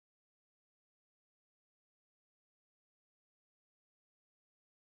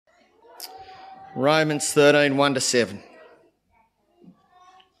Romans 13, 1-7.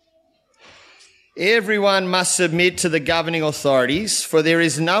 Everyone must submit to the governing authorities, for there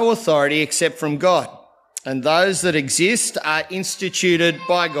is no authority except from God, and those that exist are instituted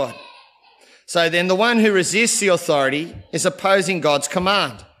by God. So then the one who resists the authority is opposing God's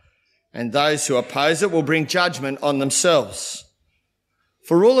command, and those who oppose it will bring judgment on themselves.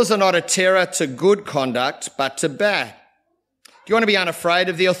 For rulers are not a terror to good conduct, but to bad. Do you want to be unafraid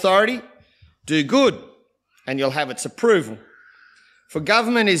of the authority? Do good, and you'll have its approval. For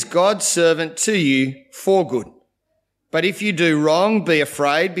government is God's servant to you for good. But if you do wrong, be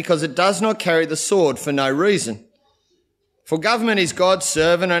afraid, because it does not carry the sword for no reason. For government is God's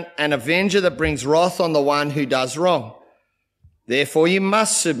servant, an avenger that brings wrath on the one who does wrong. Therefore you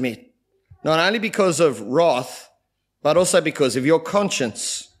must submit, not only because of wrath, but also because of your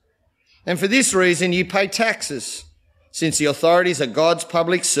conscience. And for this reason you pay taxes, since the authorities are God's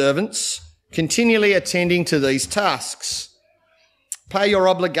public servants, continually attending to these tasks. Pay your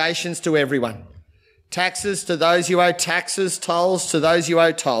obligations to everyone. Taxes to those you owe taxes, tolls to those you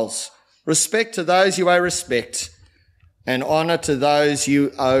owe tolls, respect to those you owe respect, and honour to those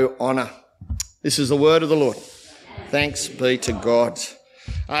you owe honour. This is the word of the Lord. Thanks be to God.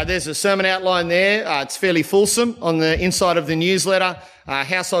 There's a sermon outline there. It's fairly fulsome on the inside of the newsletter.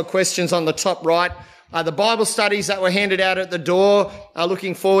 Household questions on the top right. The Bible studies that were handed out at the door.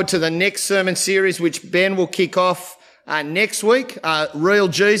 Looking forward to the next sermon series, which Ben will kick off next week. Real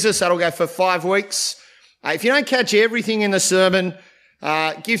Jesus, that'll go for 5 weeks. If you don't catch everything in the sermon,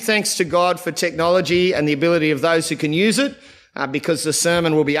 give thanks to God for technology and the ability of those who can use it, because the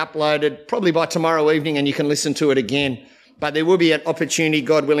sermon will be uploaded probably by tomorrow evening and you can listen to it again. But there will be an opportunity,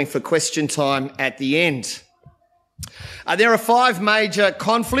 God willing, for question time at the end. There are 5 major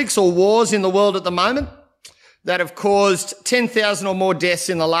conflicts or wars in the world at the moment that have caused 10,000 or more deaths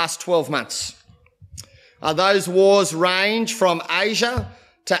in the last 12 months. Those wars range from Asia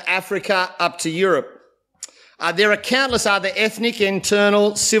to Africa up to Europe. There are countless other ethnic,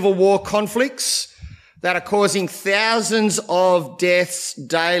 internal, civil war conflicts that are causing thousands of deaths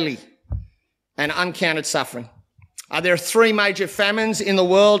daily and uncounted suffering. There are 3 major famines in the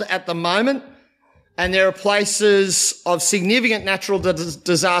world at the moment, and there are places of significant natural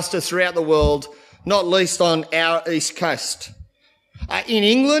disaster throughout the world, not least on our east coast. In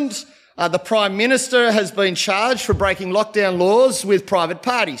England, the Prime Minister has been charged for breaking lockdown laws with private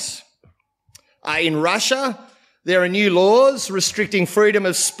parties. In Russia, there are new laws restricting freedom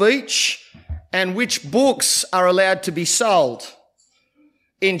of speech and which books are allowed to be sold.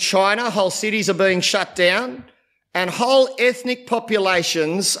 In China, whole cities are being shut down and whole ethnic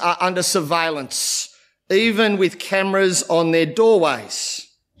populations are under surveillance, even with cameras on their doorways.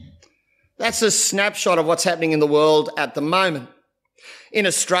 That's a snapshot of what's happening in the world at the moment. In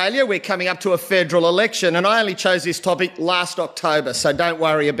Australia, we're coming up to a federal election, and I only chose this topic last October, so don't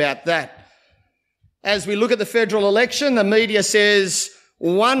worry about that. As we look at the federal election, the media says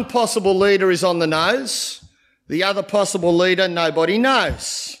one possible leader is on the nose, the other possible leader nobody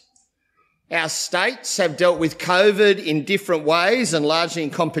knows. Our states have dealt with COVID in different ways and largely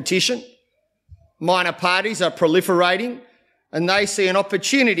in competition. Minor parties are proliferating, and they see an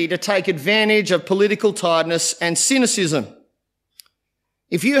opportunity to take advantage of political tiredness and cynicism.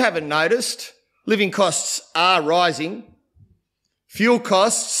 If you haven't noticed, living costs are rising. Fuel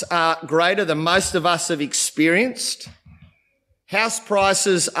costs are greater than most of us have experienced. House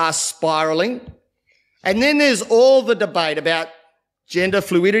prices are spiralling. And then there's all the debate about gender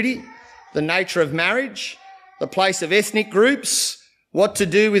fluidity, the nature of marriage, the place of ethnic groups, what to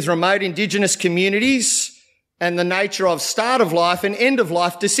do with remote Indigenous communities, and the nature of start of life and end of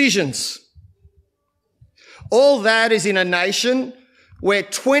life decisions. All that is in a nation where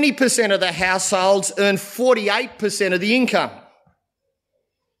 20% of the households earn 48% of the income,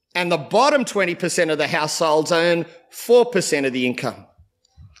 and the bottom 20% of the households earn 4% of the income.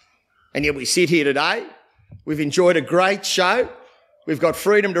 And yet we sit here today, we've enjoyed a great show, we've got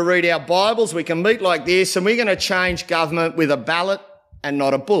freedom to read our Bibles, we can meet like this, and we're going to change government with a ballot and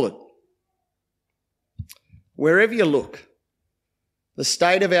not a bullet. Wherever you look, the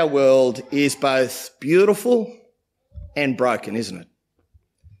state of our world is both beautiful and broken, isn't it?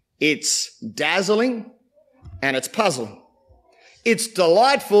 It's dazzling and it's puzzling. It's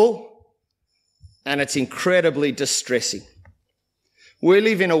delightful and it's incredibly distressing. We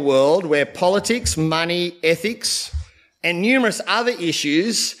live in a world where politics, money, ethics, and numerous other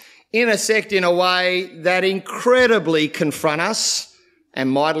issues intersect in a way that incredibly confront us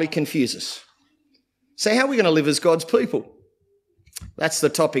and mightily confuse us. So how are we going to live as God's people? That's the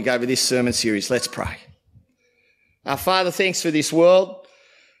topic over this sermon series. Let's pray. Our Father, thanks for this world.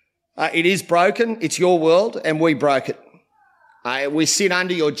 It is broken. It's your world, and we broke it. We sit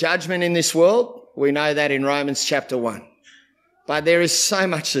under your judgment in this world. We know that in Romans chapter 1. But there is so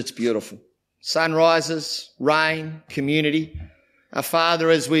much that's beautiful. Sunrises, rain, community. Our Father,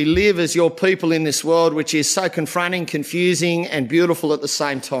 as we live as your people in this world, which is so confronting, confusing, and beautiful at the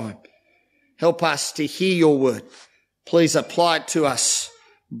same time, help us to hear your word. Please apply it to us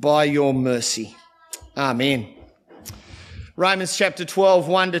by your mercy. Amen. Romans chapter 12,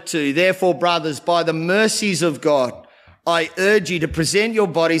 1-2. Therefore, brothers, by the mercies of God, I urge you to present your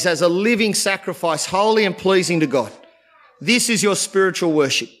bodies as a living sacrifice, holy and pleasing to God. This is your spiritual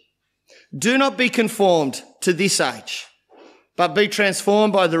worship. Do not be conformed to this age, but be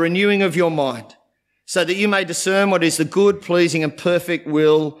transformed by the renewing of your mind, so that you may discern what is the good, pleasing, and perfect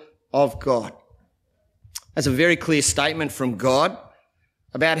will of God. That's a very clear statement from God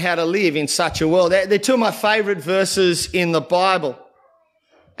about how to live in such a world. They're two of my favourite verses in the Bible.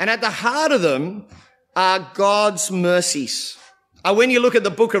 And at the heart of them are God's mercies. When you look at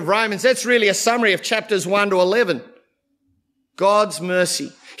the book of Romans, that's really a summary of chapters 1 to 11. God's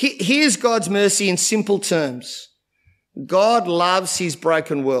mercy. Here's God's mercy in simple terms. God loves his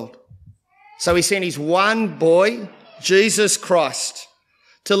broken world. So he sent his one boy, Jesus Christ,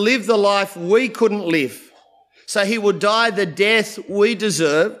 to live the life we couldn't live. So he would die the death we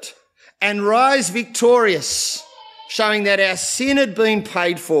deserved and rise victorious, showing that our sin had been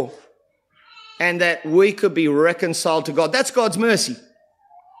paid for and that we could be reconciled to God. That's God's mercy.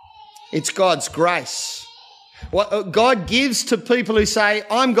 It's God's grace. What God gives to people who say,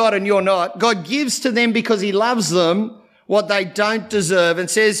 I'm God and you're not, God gives to them because he loves them what they don't deserve and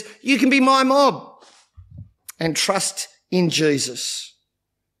says, you can be my mob and trust in Jesus.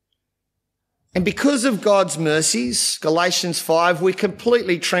 And because of God's mercies, Galatians 5, we're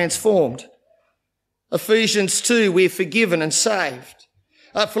completely transformed. Ephesians 2, we're forgiven and saved.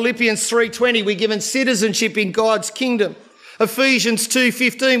 Philippians 3:20, we're given citizenship in God's kingdom. Ephesians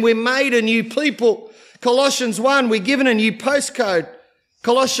 2:15, we're made a new people. Colossians 1, we're given a new postcode.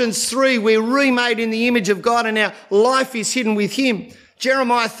 Colossians 3, we're remade in the image of God and our life is hidden with him.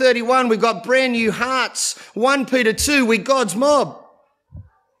 Jeremiah 31, we've got brand new hearts. 1 Peter 2, we're God's mob.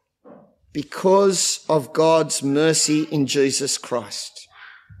 Because of God's mercy in Jesus Christ.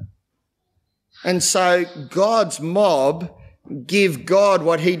 And so God's mob give God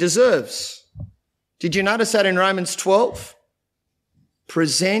what he deserves. Did you notice that in Romans 12?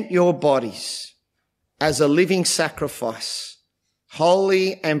 Present your bodies as a living sacrifice,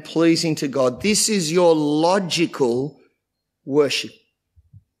 holy and pleasing to God. This is your logical worship.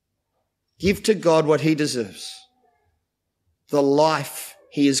 Give to God what he deserves. The life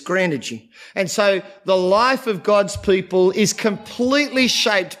he has granted you. And so the life of God's people is completely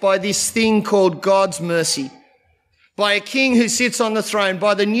shaped by this thing called God's mercy, by a king who sits on the throne,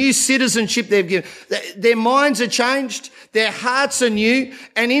 by the new citizenship they've given. Their minds are changed, their hearts are new,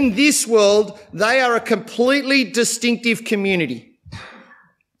 and in this world, they are a completely distinctive community.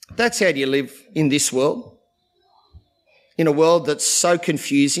 That's how you live in this world, in a world that's so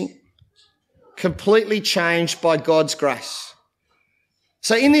confusing, completely changed by God's grace.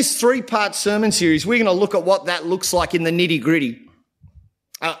 So in this 3-part sermon series, we're going to look at what that looks like in the nitty-gritty.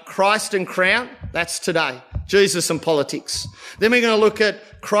 Christ and crown, that's today. Jesus and politics. Then we're going to look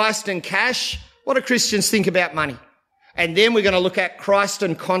at Christ and cash. What do Christians think about money? And then we're going to look at Christ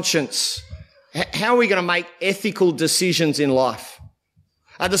and conscience. How are we going to make ethical decisions in life?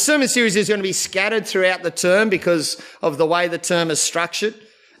 The sermon series is going to be scattered throughout the term because of the way the term is structured.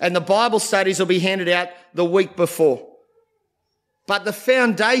 And the Bible studies will be handed out the week before. But the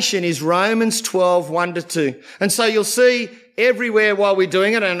foundation is Romans 12, 1-2. And so you'll see everywhere while we're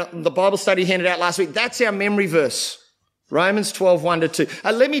doing it, and the Bible study handed out last week, that's our memory verse. Romans 12,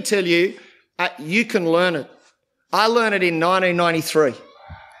 1-2. Let me tell you, you can learn it. I learned it in 1993.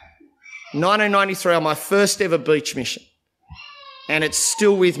 1993 on my first ever beach mission. And it's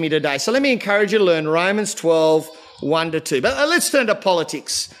still with me today. So let me encourage you to learn Romans 12, 1-2. But let's turn to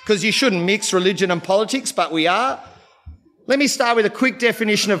politics, because you shouldn't mix religion and politics, but we are. Let me start with a quick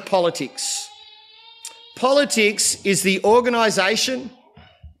definition of politics. Politics is the organisation,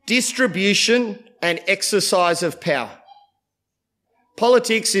 distribution and exercise of power.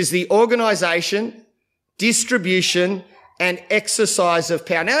 Politics is the organisation, distribution and exercise of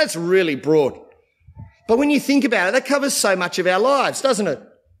power. Now that's really broad. But when you think about it, that covers so much of our lives, doesn't it?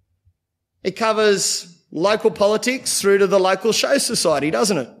 It covers local politics through to the local show society,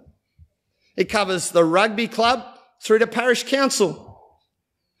 doesn't it? It covers the rugby club through to parish council.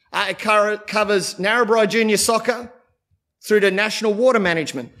 It covers Narrabri Junior Soccer through to national water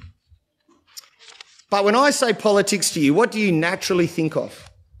management. But when I say politics to you, what do you naturally think of?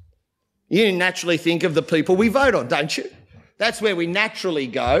 You naturally think of the people we vote on, don't you? That's where we naturally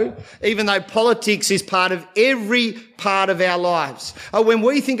go, even though politics is part of every part of our lives. When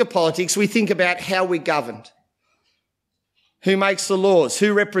we think of politics, we think about how we're governed, who makes the laws,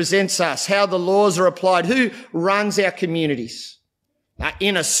 who represents us, how the laws are applied, who runs our communities.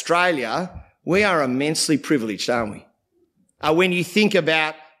 In Australia, we are immensely privileged, aren't we? When you think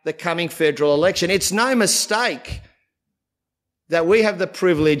about the coming federal election, it's no mistake that we have the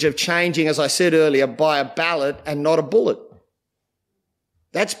privilege of changing, as I said earlier, by a ballot and not a bullet.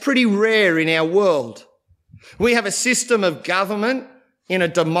 That's pretty rare in our world. We have a system of government in a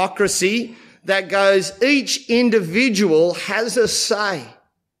democracy that goes, each individual has a say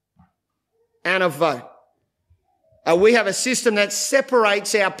and a vote. We have a system that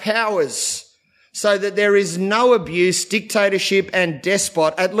separates our powers so that there is no abuse, dictatorship and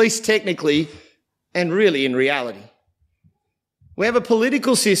despot, at least technically and really in reality. We have a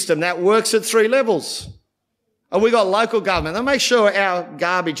political system that works at three levels. We got local government. They'll make sure our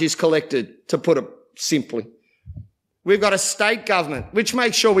garbage is collected, to put it simply. We've got a state government, which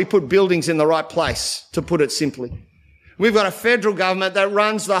makes sure we put buildings in the right place, to put it simply. We've got a federal government that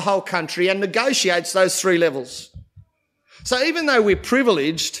runs the whole country and negotiates those three levels. So even though we're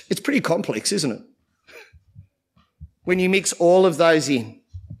privileged, it's pretty complex, isn't it? When you mix all of those in.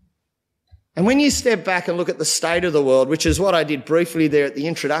 And when you step back and look at the state of the world, which is what I did briefly there at the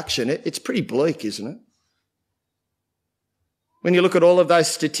introduction, it's pretty bleak, isn't it? When you look at all of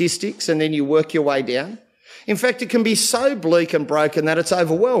those statistics and then you work your way down. In fact, it can be so bleak and broken that it's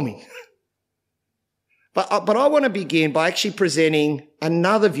overwhelming. But I want to begin by actually presenting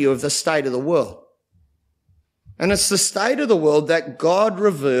another view of the state of the world. And it's the state of the world that God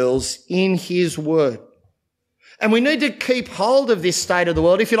reveals in his word. And we need to keep hold of this state of the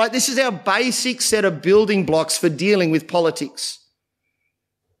world. If you like, this is our basic set of building blocks for dealing with politics.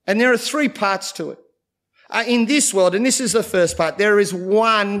 And there are three parts to it. In this world, and this is the first part, there is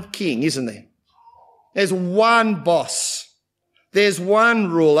one king, isn't there? There's one boss. There's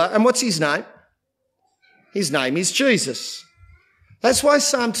one ruler. And what's his name? His name is Jesus. That's why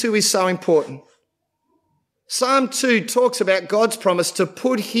Psalm 2 is so important. Psalm 2 talks about God's promise to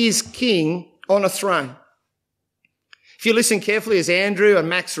put his king on a throne. If you listen carefully as Andrew and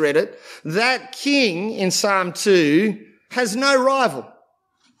Max read it, that king in Psalm 2 has no rival.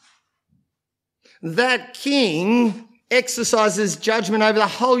 That king exercises judgment over the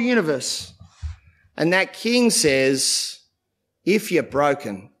whole universe. And that king says, if you're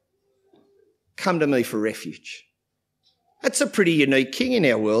broken, come to me for refuge. That's a pretty unique king in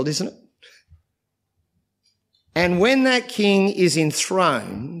our world, isn't it? And when that king is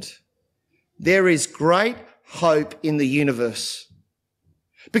enthroned, there is great hope in the universe.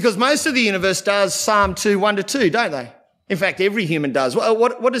 Because most of the universe does Psalm 2, 1-2, don't they? In fact, every human does.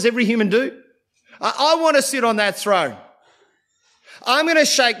 What does every human do? I want to sit on that throne. I'm going to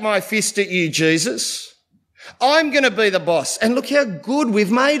shake my fist at you, Jesus. I'm going to be the boss. And look how good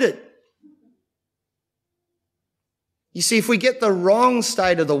we've made it. You see, if we get the wrong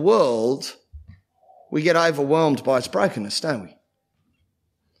state of the world, we get overwhelmed by its brokenness, don't we?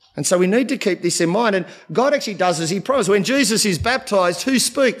 And so we need to keep this in mind. And God actually does as he promised. When Jesus is baptized, who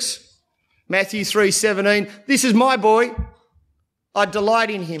speaks? Matthew 3:17, this is my boy. I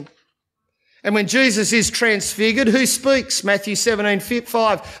delight in him. And when Jesus is transfigured, who speaks? Matthew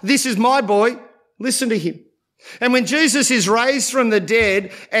 17:5, this is my boy. Listen to him. And when Jesus is raised from the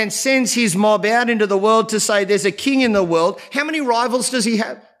dead and sends his mob out into the world to say there's a king in the world, how many rivals does he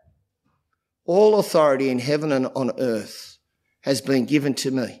have? All authority in heaven and on earth has been given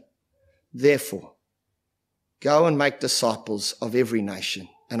to me. Therefore, go and make disciples of every nation,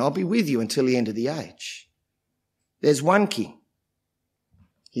 and I'll be with you until the end of the age. There's one king.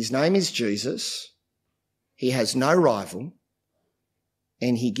 His name is Jesus. He has no rival,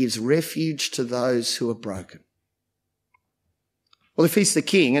 and he gives refuge to those who are broken. Well, if he's the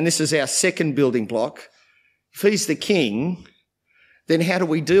king, and this is our second building block, if he's the king, then how do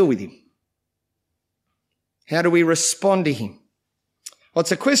we deal with him? How do we respond to him? Well,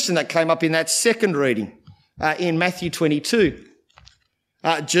 it's a question that came up in that second reading in Matthew 22.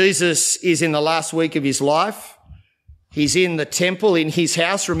 Jesus is in the last week of his life. He's in the temple in his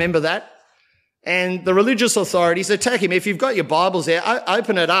house, remember that? And the religious authorities attack him. If you've got your Bibles there,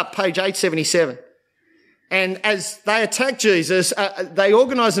 open it up, page 877. And as they attack Jesus, they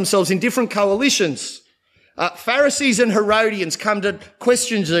organise themselves in different coalitions. Pharisees and Herodians come to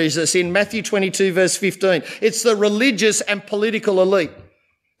question Jesus in Matthew 22, verse 15. It's the religious and political elite.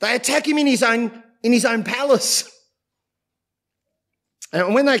 They attack him in his own palace.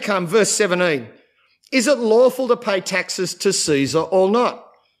 And when they come, verse 17, is it lawful to pay taxes to Caesar or not?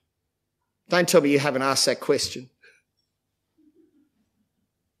 Don't tell me you haven't asked that question.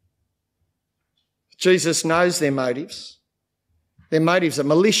 Jesus knows their motives. Their motives are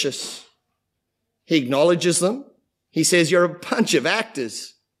malicious. He acknowledges them. He says, you're a bunch of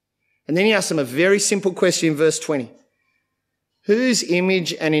actors. And then he asks them a very simple question in verse 20. Whose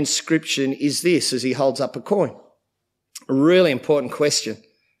image and inscription is this, as he holds up a coin? A really important question.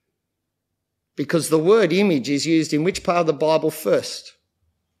 Because the word image is used in which part of the Bible first?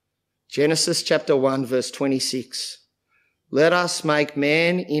 Genesis chapter 1, verse 26. Let us make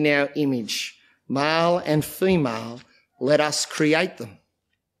man in our image, male and female, let us create them.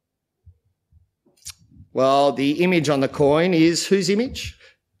 Well, the image on the coin is whose image?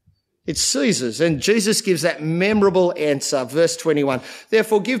 It's Caesar's. And Jesus gives that memorable answer, verse 21.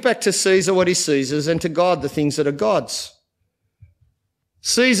 Therefore, give back to Caesar what is Caesar's and to God the things that are God's.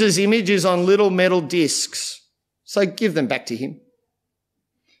 Caesar's image is on little metal discs, so give them back to him.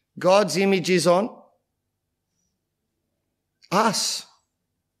 God's image is on us.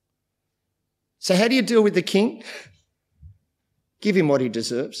 So how do you deal with the king? Give him what he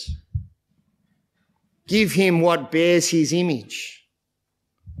deserves. Give him what bears his image.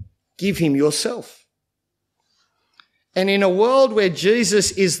 Give him yourself. And in a world where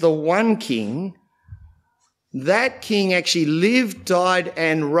Jesus is the one king, that king actually lived, died,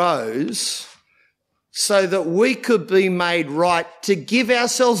 and rose so that we could be made right to give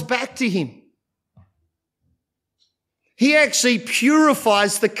ourselves back to him. He actually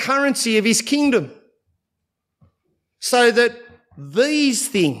purifies the currency of his kingdom so that these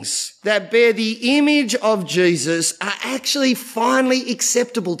things that bear the image of Jesus are actually finally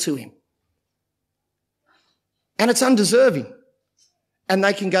acceptable to him. And it's undeserving, and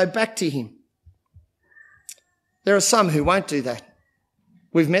they can go back to him. There are some who won't do that.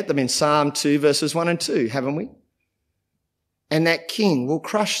 We've met them in Psalm 2, verses 1 and 2, haven't we? And that king will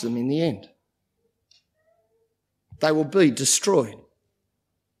crush them in the end. They will be destroyed.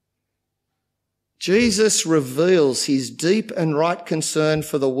 Jesus reveals his deep and right concern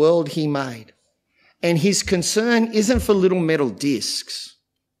for the world he made. And his concern isn't for little metal discs.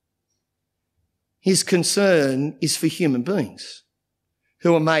 His concern is for human beings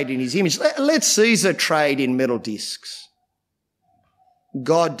who are made in his image. Let Caesar trade in metal discs.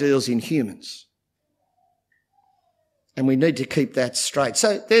 God deals in humans. And we need to keep that straight.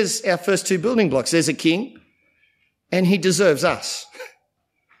 So there's our first two building blocks. There's a king, and he deserves us.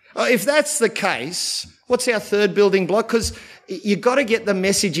 If that's the case, what's our third building block? Because you've got to get the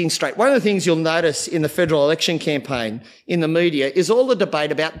messaging straight. One of the things you'll notice in the federal election campaign in the media is all the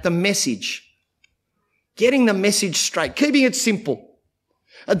debate about the message. Getting the message straight, keeping it simple.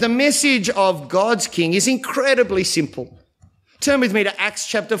 The message of God's King is incredibly simple. Turn with me to Acts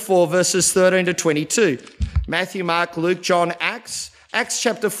chapter 4, verses 13 to 22. Matthew, Mark, Luke, John, Acts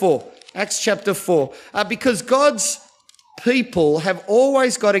chapter 4. Acts chapter 4. Because God's people have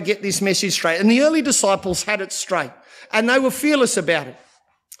always got to get this message straight. And the early disciples had it straight, and they were fearless about it.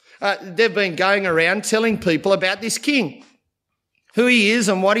 They've been going around telling people about this king, who he is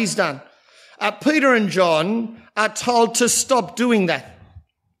and what he's done. Peter and John are told to stop doing that.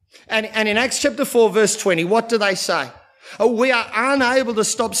 And in Acts chapter 4, verse 20, what do they say? We are unable to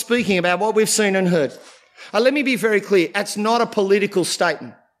stop speaking about what we've seen and heard. Let me be very clear. That's not a political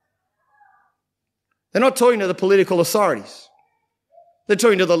statement. They're not talking to the political authorities. They're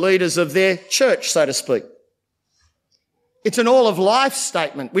talking to the leaders of their church, so to speak. It's an all-of-life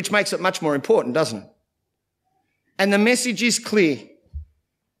statement, which makes it much more important, doesn't it? And the message is clear.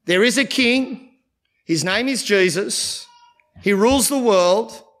 There is a king. His name is Jesus. He rules the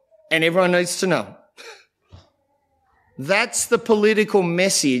world, and everyone needs to know. That's the political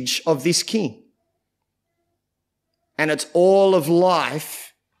message of this king. And it's all of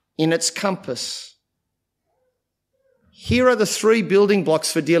life in its compass. Here are the three building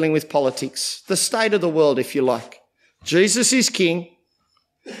blocks for dealing with politics, the state of the world, if you like. Jesus is king.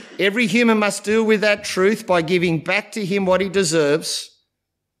 Every human must deal with that truth by giving back to him what he deserves,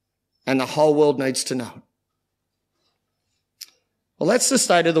 and the whole world needs to know it. Well, that's the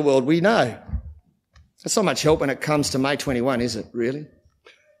state of the world we know. That's not much help when it comes to May 21, is it, really?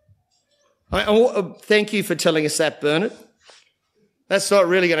 Thank you for telling us that, Bernard. That's not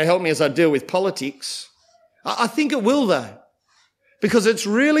really going to help me as I deal with politics. I think it will, though, because it's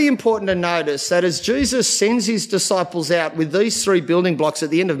really important to notice that as Jesus sends his disciples out with these three building blocks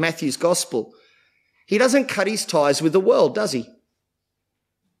at the end of Matthew's gospel, he doesn't cut his ties with the world, does he?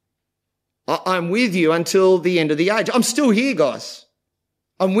 I'm with you until the end of the age. I'm still here, guys.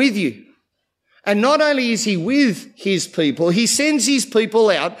 I'm with you. And not only is he with his people, he sends his people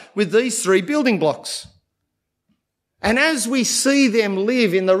out with these three building blocks. And as we see them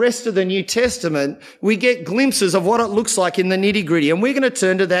live in the rest of the New Testament, we get glimpses of what it looks like in the nitty-gritty. And we're going to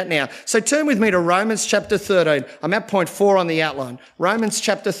turn to that now. So turn with me to Romans chapter 13. I'm at point 4 on the outline. Romans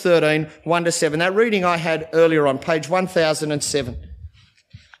chapter 13, 1-7. That reading I had earlier on page 1007.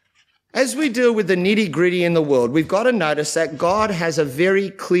 As we deal with the nitty-gritty in the world, we've got to notice that God has a very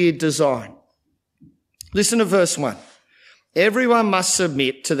clear design. Listen to verse 1. Everyone must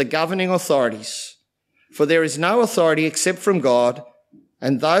submit to the governing authorities, for there is no authority except from God,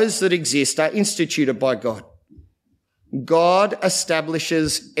 and those that exist are instituted by God. God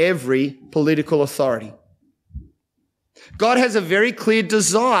establishes every political authority. God has a very clear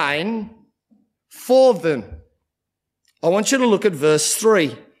design for them. I want you to look at verse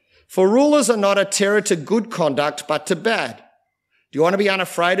 3. For rulers are not a terror to good conduct, but to bad. Do you want to be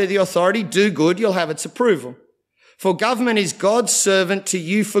unafraid of the authority? Do good, you'll have its approval. For government is God's servant to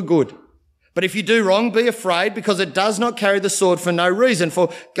you for good. But if you do wrong, be afraid, because it does not carry the sword for no reason. For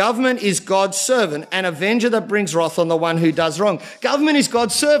government is God's servant, an avenger that brings wrath on the one who does wrong. Government is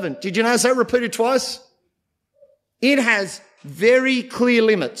God's servant. Did you notice that repeated twice? It has very clear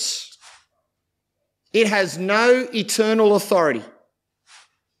limits. It has no eternal authority.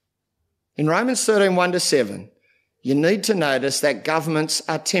 In Romans 13, 1-7, you need to notice that governments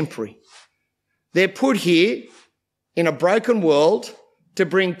are temporary. They're put here in a broken world to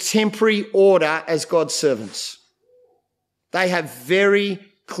bring temporary order as God's servants. They have very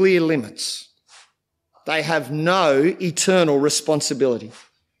clear limits. They have no eternal responsibility.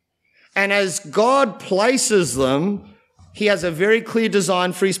 And as God places them, he has a very clear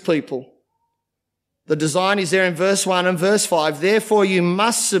design for his people. The design is there in verse 1 and verse 5. Therefore you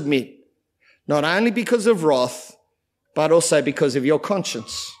must submit, not only because of wrath, but also because of your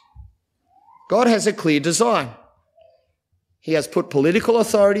conscience. God has a clear design. He has put political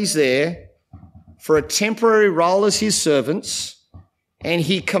authorities there for a temporary role as his servants, and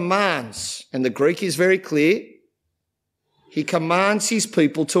he commands, and the Greek is very clear, he commands his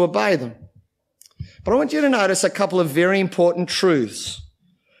people to obey them. But I want you to notice a couple of very important truths.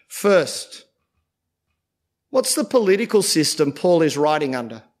 First, what's the political system Paul is writing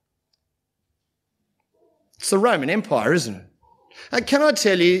under? It's the Roman Empire, isn't it? Can I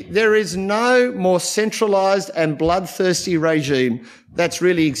tell you, there is no more centralised and bloodthirsty regime that's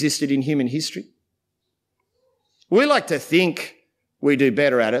really existed in human history. We like to think we do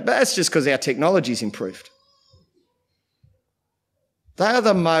better at it, but that's just because our technology's improved. They are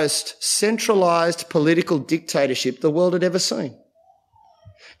the most centralised political dictatorship the world had ever seen.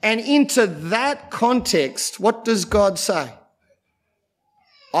 And into that context, what does God say?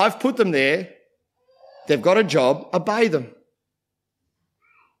 I've put them there. They've got a job. Obey them.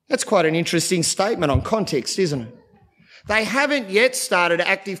 That's quite an interesting statement on context, isn't it? They haven't yet started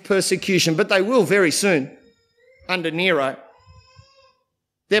active persecution, but they will very soon under Nero.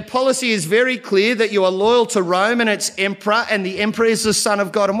 Their policy is very clear that you are loyal to Rome and its emperor, and the emperor is the Son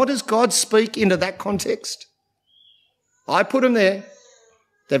of God. And what does God speak into that context? I put them there.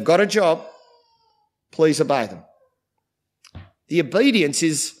 They've got a job. Please obey them. The obedience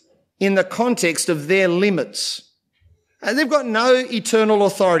is in the context of their limits. And they've got no eternal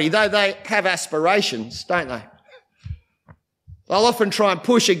authority, though they have aspirations, don't they? They'll often try and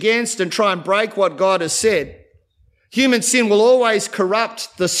push against and try and break what God has said. Human sin will always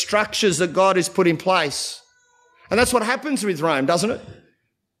corrupt the structures that God has put in place. And that's what happens with Rome, doesn't it?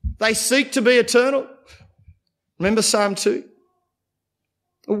 They seek to be eternal. Remember Psalm 2?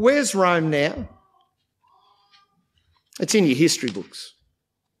 Where's Rome now? It's in your history books.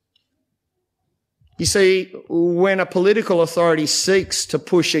 You see, when a political authority seeks to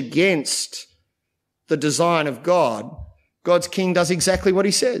push against the design of God, God's king does exactly what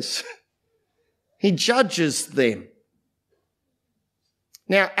he says. He judges them.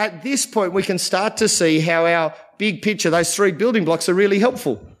 Now, at this point, we can start to see how our big picture, those three building blocks, are really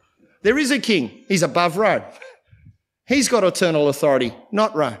helpful. There is a king. He's above Rome. He's got eternal authority,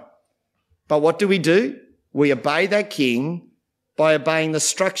 not Rome. But what do? We obey that king by obeying the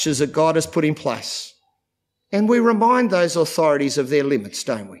structures that God has put in place. And we remind those authorities of their limits,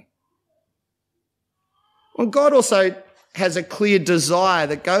 don't we? Well, God also has a clear desire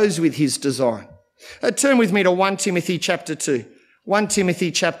that goes with his design. Turn with me to 1 Timothy chapter 2. 1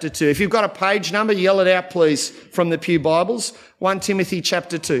 Timothy chapter 2. If you've got a page number, yell it out, please, from the Pew Bibles. 1 Timothy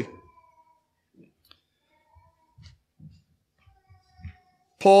chapter 2.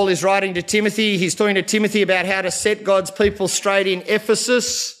 Paul is writing to Timothy. He's talking to Timothy about how to set God's people straight in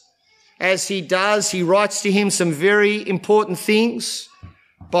Ephesus. As he does, he writes to him some very important things.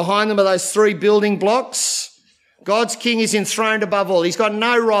 Behind them are those three building blocks. God's king is enthroned above all. He's got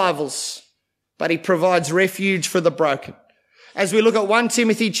no rivals. but he provides refuge for the broken. As we look at 1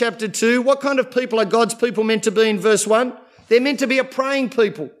 Timothy chapter 2, what kind of people are God's people meant to be in verse 1? They're meant to be a praying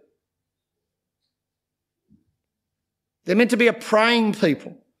people. They're meant to be a praying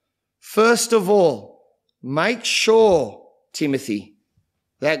people. First of all, make sure, Timothy,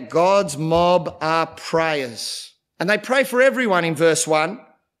 that God's mob are prayers. And they pray for everyone in verse 1.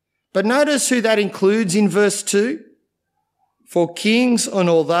 But notice who that includes in verse 2. For kings and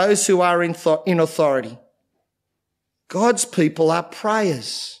all those who are in authority. God's people are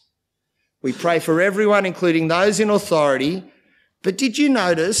prayers. We pray for everyone, including those in authority. But did you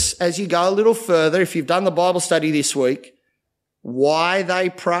notice, as you go a little further, if you've done the Bible study this week, why they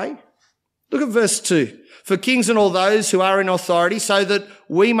pray? Look at verse 2. For kings and all those who are in authority, so that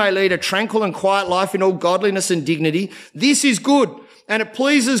we may lead a tranquil and quiet life in all godliness and dignity. This is good, and it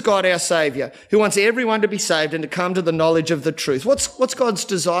pleases God our Saviour, who wants everyone to be saved and to come to the knowledge of the truth. What's God's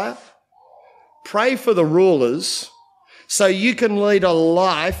desire? Pray for the rulers so you can lead a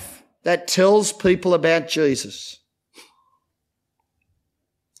life that tells people about Jesus.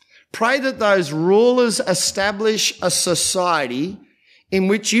 Pray that those rulers establish a society in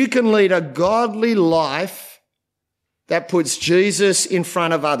which you can lead a godly life that puts Jesus in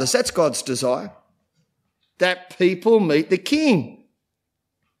front of others. That's God's desire. That people meet the King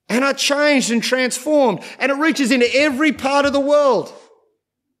and are changed and transformed, and it reaches into every part of the world.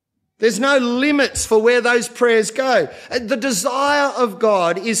 There's no limits for where those prayers go. The desire of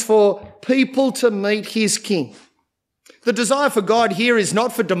God is for people to meet his King. The desire for God here is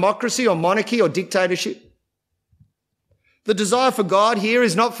not for democracy or monarchy or dictatorship. The desire for God here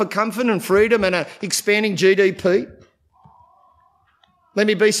is not for comfort and freedom and an expanding GDP. Let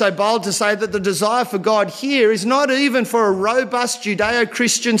me be so bold to say that the desire for God here is not even for a robust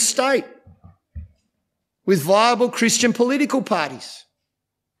Judeo-Christian state with viable Christian political parties.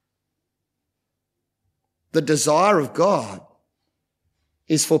 The desire of God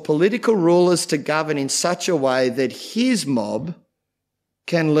is for political rulers to govern in such a way that his mob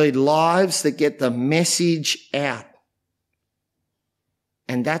can lead lives that get the message out.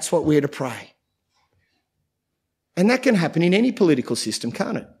 And that's what we're to pray. And that can happen in any political system,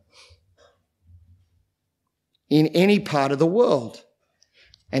 can't it? In any part of the world.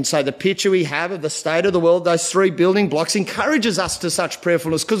 And so the picture we have of the state of the world, those three building blocks, encourages us to such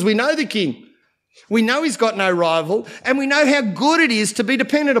prayerfulness because we know the King. We know he's got no rival, and we know how good it is to be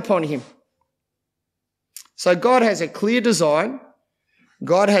dependent upon him. So God has a clear design,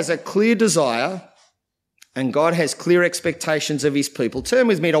 God has a clear desire, and God has clear expectations of his people. Turn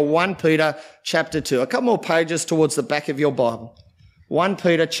with me to 1 Peter chapter 2, a couple more pages towards the back of your Bible. 1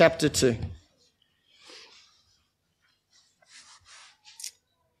 Peter chapter 2.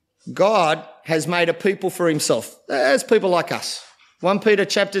 God has made a people for himself, as people like us. 1 Peter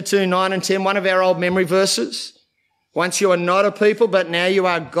chapter 2, 9 and 10, one of our old memory verses. Once you are not a people, but now you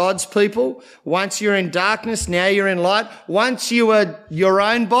are God's people. Once you're in darkness, now you're in light. Once you were your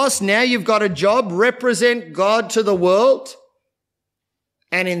own boss, now you've got a job. Represent God to the world.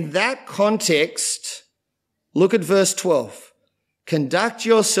 And in that context, look at verse 12. Conduct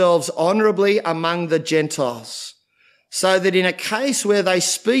yourselves honourably among the Gentiles, so that in a case where they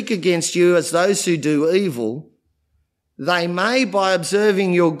speak against you as those who do evil, they may, by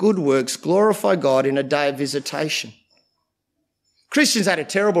observing your good works, glorify God in a day of visitation. Christians had a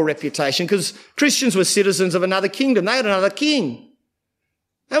terrible reputation because Christians were citizens of another kingdom. They had another king.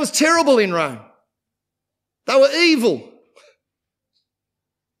 That was terrible in Rome. They were evil.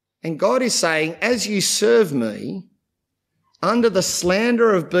 And God is saying, as you serve me, under the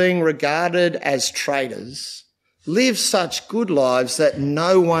slander of being regarded as traitors, live such good lives that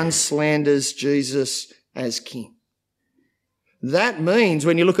no one slanders Jesus as King. That means,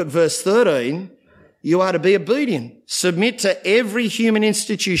 when you look at verse 13, you are to be obedient. Submit to every human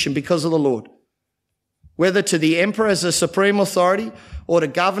institution because of the Lord, whether to the emperor as a supreme authority or to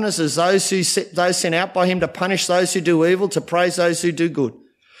governors as those sent out by him to punish those who do evil, to praise those who do good.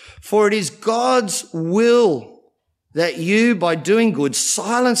 For it is God's will that you, by doing good,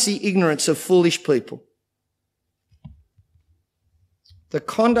 silence the ignorance of foolish people. The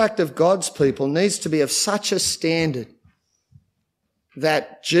conduct of God's people needs to be of such a standard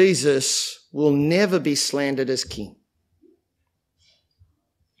that Jesus will never be slandered as King.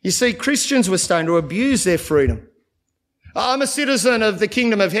 You see, Christians were starting to abuse their freedom. I'm a citizen of the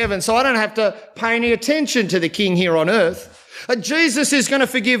kingdom of heaven, so I don't have to pay any attention to the King here on earth. Jesus is going to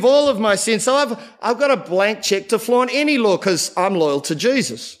forgive all of my sins, so I've got a blank check to flaunt any law because I'm loyal to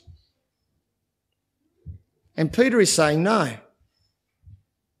Jesus. And Peter is saying, no,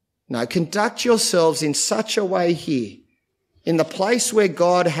 conduct yourselves in such a way here, in the place where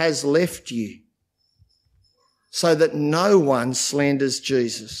God has left you, so that no one slanders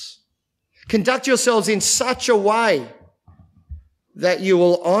Jesus. Conduct yourselves in such a way that you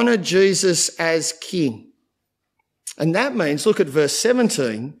will honour Jesus as King. And that means, look at verse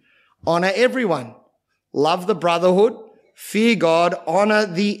 17, honour everyone, love the brotherhood, fear God, honour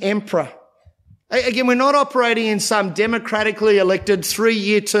the emperor. Again, we're not operating in some democratically elected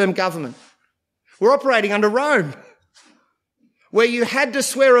 3-year term government. We're operating under Rome, where you had to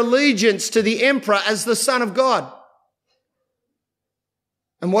swear allegiance to the emperor as the Son of God.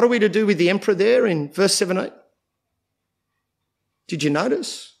 And what are we to do with the emperor there in verse 17? Did you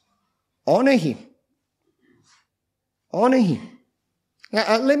notice? Honour him. Honour him.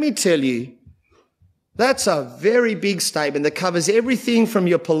 Now, let me tell you, that's a very big statement that covers everything from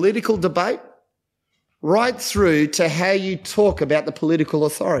your political debate right through to how you talk about the political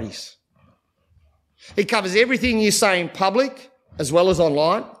authorities. It covers everything you say in public as well as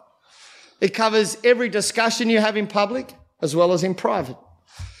online. It covers every discussion you have in public as well as in private.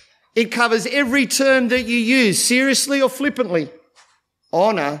 It covers every term that you use, seriously or flippantly.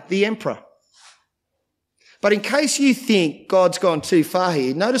 Honour the emperor. But in case you think God's gone too far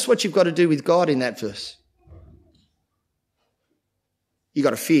here, notice what you've got to do with God in that verse. You've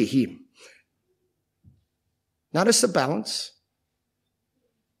got to fear him. Notice the balance.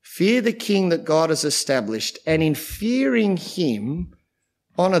 Fear the king that God has established, and in fearing him,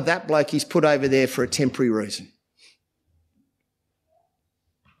 honour that bloke he's put over there for a temporary reason.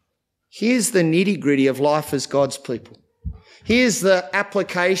 Here's the nitty-gritty of life as God's people. Here's the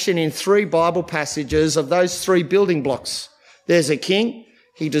application in 3 Bible passages of those 3 building blocks. There's a king.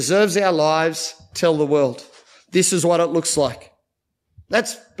 He deserves our lives. Tell the world. This is what it looks like.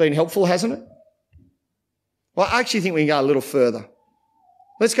 That's been helpful, hasn't it? Well, I actually think we can go a little further.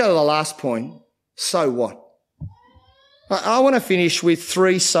 Let's go to the last point. So what? I want to finish with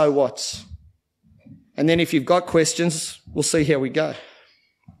 3 so whats. And then if you've got questions, we'll see how we go.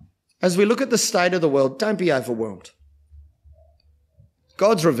 As we look at the state of the world, don't be overwhelmed.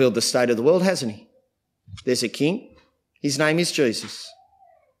 God's revealed the state of the world, hasn't he? There's a king. His name is Jesus.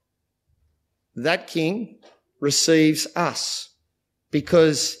 That king receives us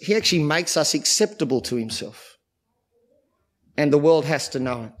because he actually makes us acceptable to himself. And the world has to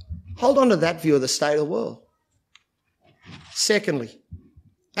know it. Hold on to that view of the state of the world. Secondly,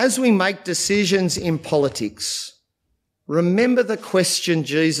 as we make decisions in politics, remember the question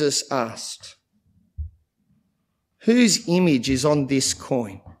Jesus asked. Whose image is on this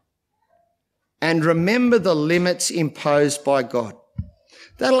coin? And remember the limits imposed by God.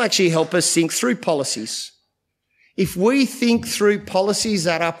 That'll actually help us think through policies. If we think through policies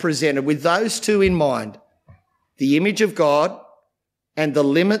that are presented with those 2 in mind, the image of God and the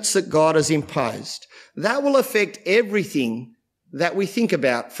limits that God has imposed, that will affect everything that we think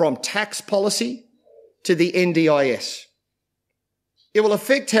about, from tax policy to the NDIS. It will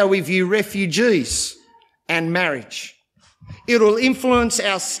affect how we view refugees and marriage. It will influence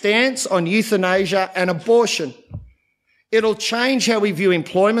our stance on euthanasia and abortion. It'll change how we view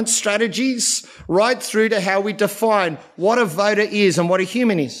employment strategies, right through to how we define what a voter is and what a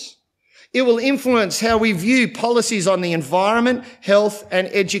human is. It will influence how we view policies on the environment, health and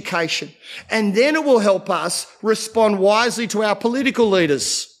education. And then it will help us respond wisely to our political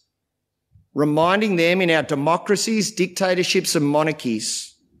leaders, reminding them in our democracies, dictatorships and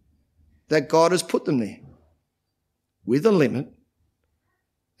monarchies that God has put them there with a limit,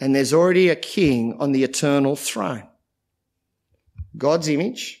 and there's already a king on the eternal throne. God's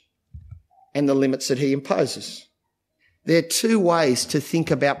image and the limits that he imposes. There are 2 ways to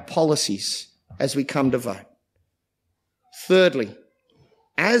think about policies as we come to vote. Thirdly,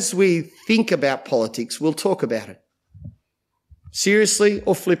 as we think about politics, we'll talk about it, seriously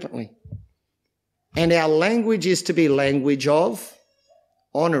or flippantly. And our language is to be language of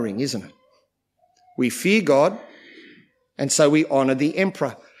honouring, isn't it? We fear God, and so we honour the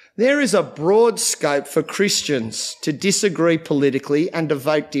emperor. There is a broad scope for Christians to disagree politically and to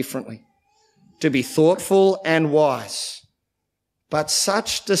vote differently, to be thoughtful and wise. But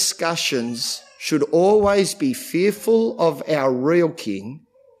such discussions should always be fearful of our real king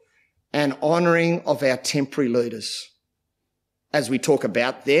and honouring of our temporary leaders as we talk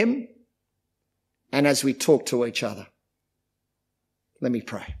about them and as we talk to each other. Let me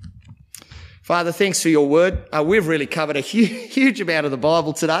pray. Father, thanks for your word. We've really covered a huge amount of the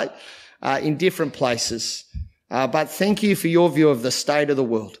Bible today in different places. But thank you for your view of the state of the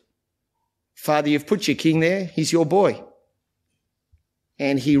world. Father, you've put your king there. He's your boy.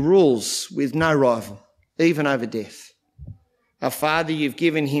 And he rules with no rival, even over death. Our Father, you've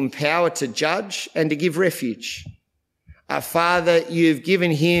given him power to judge and to give refuge. Our Father, you've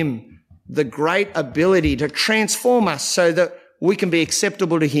given him the great ability to transform us so that we can be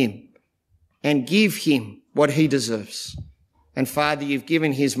acceptable to him and give him what he deserves. And Father, you've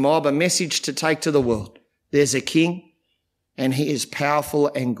given his mob a message to take to the world. There's a king and he is powerful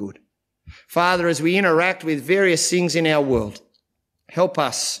and good. Father, as we interact with various things in our world, help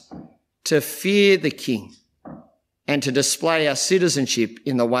us to fear the king and to display our citizenship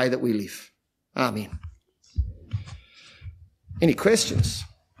in the way that we live. Amen. Any questions?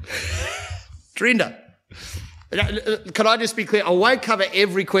 Trinder. Can I just be clear? I won't cover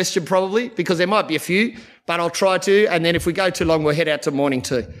every question probably because there might be a few, but I'll try to. And then if we go too long, we'll head out to morning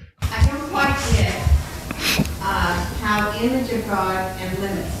tea. I don't quite get how image of God and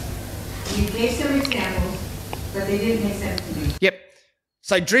limits. You gave some examples, but they didn't make sense to me. Yep.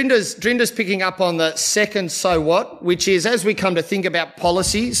 So Drinder's picking up on the second so what, which is as we come to think about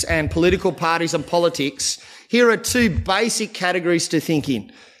policies and political parties and politics, here are two basic categories to think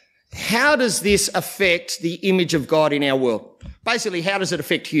in. How does this affect the image of God in our world? Basically, how does it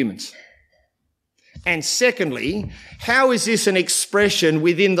affect humans? And secondly, how is this an expression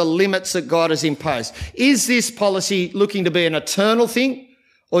within the limits that God has imposed? Is this policy looking to be an eternal thing,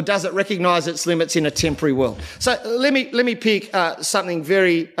 or does it recognise its limits in a temporary world? So let me pick something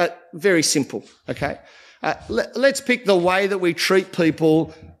very simple. Okay, let's pick the way that we treat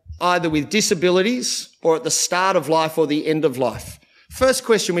people either with disabilities or at the start of life or the end of life. First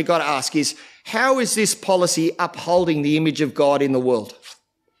question we've got to ask is, how is this policy upholding the image of God in the world?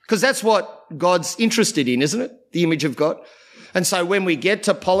 Because that's what God's interested in, isn't it? The image of God. And so when we get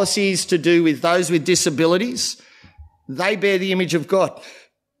to policies to do with those with disabilities, they bear the image of God.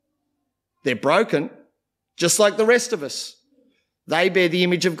 They're broken, just like the rest of us. They bear the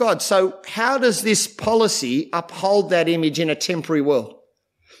image of God. So how does this policy uphold that image in a temporary world?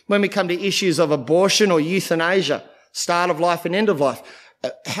 When we come to issues of abortion or euthanasia, start of life and end of life,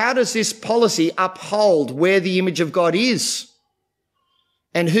 how does this policy uphold where the image of God is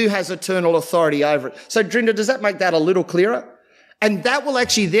and who has eternal authority over it? So, Drinda, does that make that a little clearer? And that will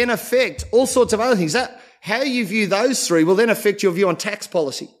actually then affect all sorts of other things. That how you view those three will then affect your view on tax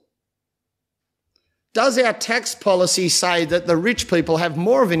policy. Does our tax policy say that the rich people have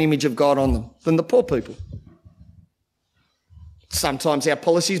more of an image of God on them than the poor people? Sometimes our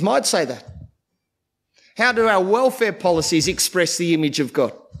policies might say that. How do our welfare policies express the image of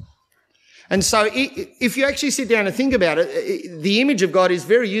God? And so if you actually sit down and think about it, the image of God is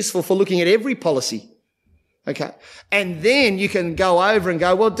very useful for looking at every policy. Okay. And then you can go over and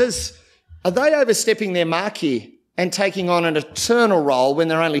go, well, are they overstepping their mark here and taking on an eternal role when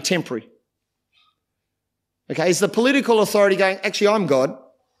they're only temporary? Okay. Is the political authority going, actually, I'm God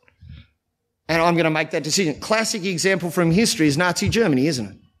and I'm going to make that decision? Classic example from history is Nazi Germany, isn't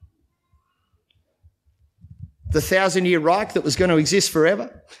it? The 1,000-year Reich that was going to exist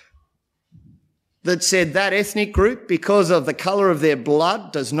forever, that said that ethnic group, because of the colour of their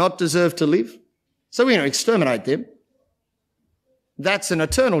blood, does not deserve to live. So we're going to exterminate them. That's an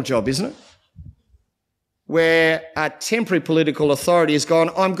eternal job, isn't it? Where a temporary political authority has gone,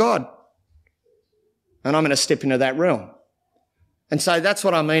 I'm God, and I'm going to step into that realm. And so that's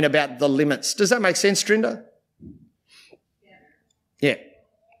what I mean about the limits. Does that make sense, Trinda? Yeah.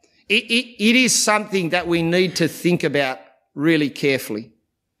 It is something that we need to think about really carefully.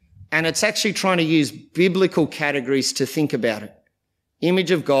 And it's actually trying to use biblical categories to think about it.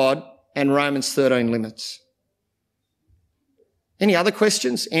 Image of God and Romans 13 limits. Any other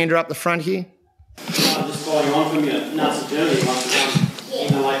questions? Andrew up the front here. Just following on from your Nazi Germany one,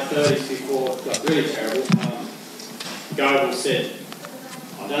 in the late 30s before it got really terrible, Goebbels said,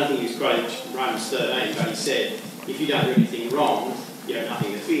 I don't think he was quoting Romans 13, but he said, if you don't do anything wrong, you have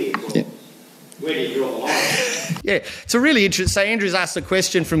nothing to fear. Well, yeah. Where do you draw the line? Yeah, it's a really interesting. So Andrew's asked a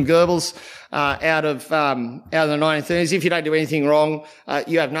question from Goebbels out of the 1930s. If you don't do anything wrong,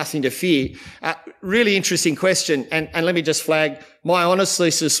 you have nothing to fear. Really interesting question. And let me just flag, my honours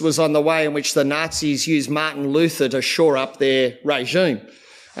thesis was on the way in which the Nazis used Martin Luther to shore up their regime,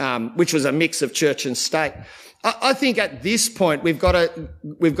 which was a mix of church and state. I think at this point we've got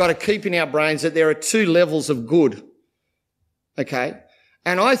to keep in our brains that there are two levels of good. Okay,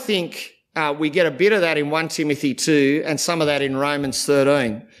 and I think we get a bit of that in 1 Timothy 2 and some of that in Romans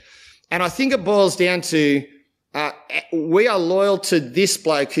 13. And I think it boils down to we are loyal to this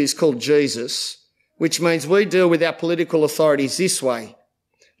bloke who's called Jesus, which means we deal with our political authorities this way.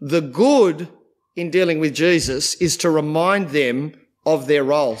 The good in dealing with Jesus is to remind them of their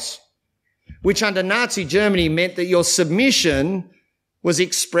roles, which under Nazi Germany meant that your submission was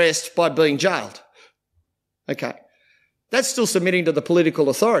expressed by being jailed. Okay. That's still submitting to the political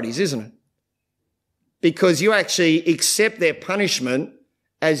authorities, isn't it? Because you actually accept their punishment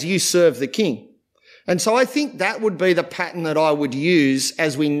as you serve the King. And so I think that would be the pattern that I would use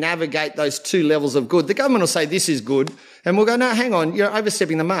as we navigate those two levels of good. The government will say this is good, and we'll go, no, hang on, you're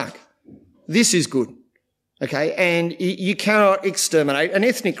overstepping the mark. This is good, okay? And you cannot exterminate an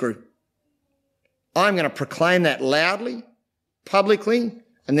ethnic group. I'm going to proclaim that loudly, publicly,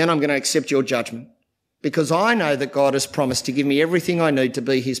 and then I'm going to accept your judgment because I know that God has promised to give me everything I need to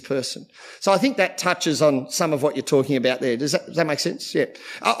be his person. So I think that touches on some of what you're talking about there. Does that make sense? Yeah.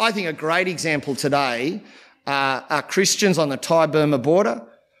 I think a great example today are Christians on the Thai-Burma border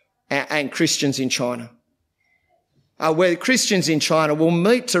and Christians in China, where Christians in China will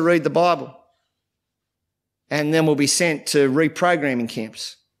meet to read the Bible and then will be sent to reprogramming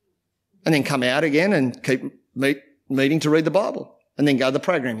camps and then come out again and keep meeting to read the Bible and then go to the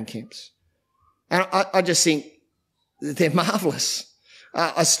programming camps. And I just think they're marvellous.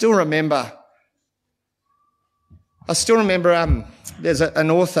 I still remember there's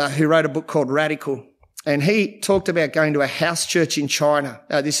an author who wrote a book called Radical, and he talked about going to a house church in China.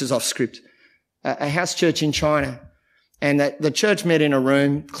 This is off script. A house church in China, and that the church met in a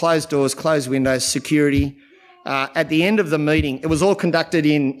room, closed doors, closed windows, security. At the end of the meeting, it was all conducted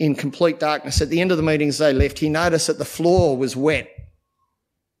in complete darkness. At the end of the meeting, as they left, he noticed that the floor was wet.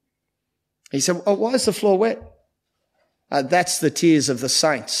 He said, oh, why is the floor wet? That's the tears of the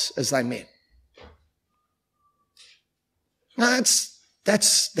saints as they met. No,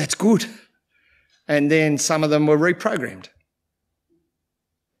 that's good. And then some of them were reprogrammed.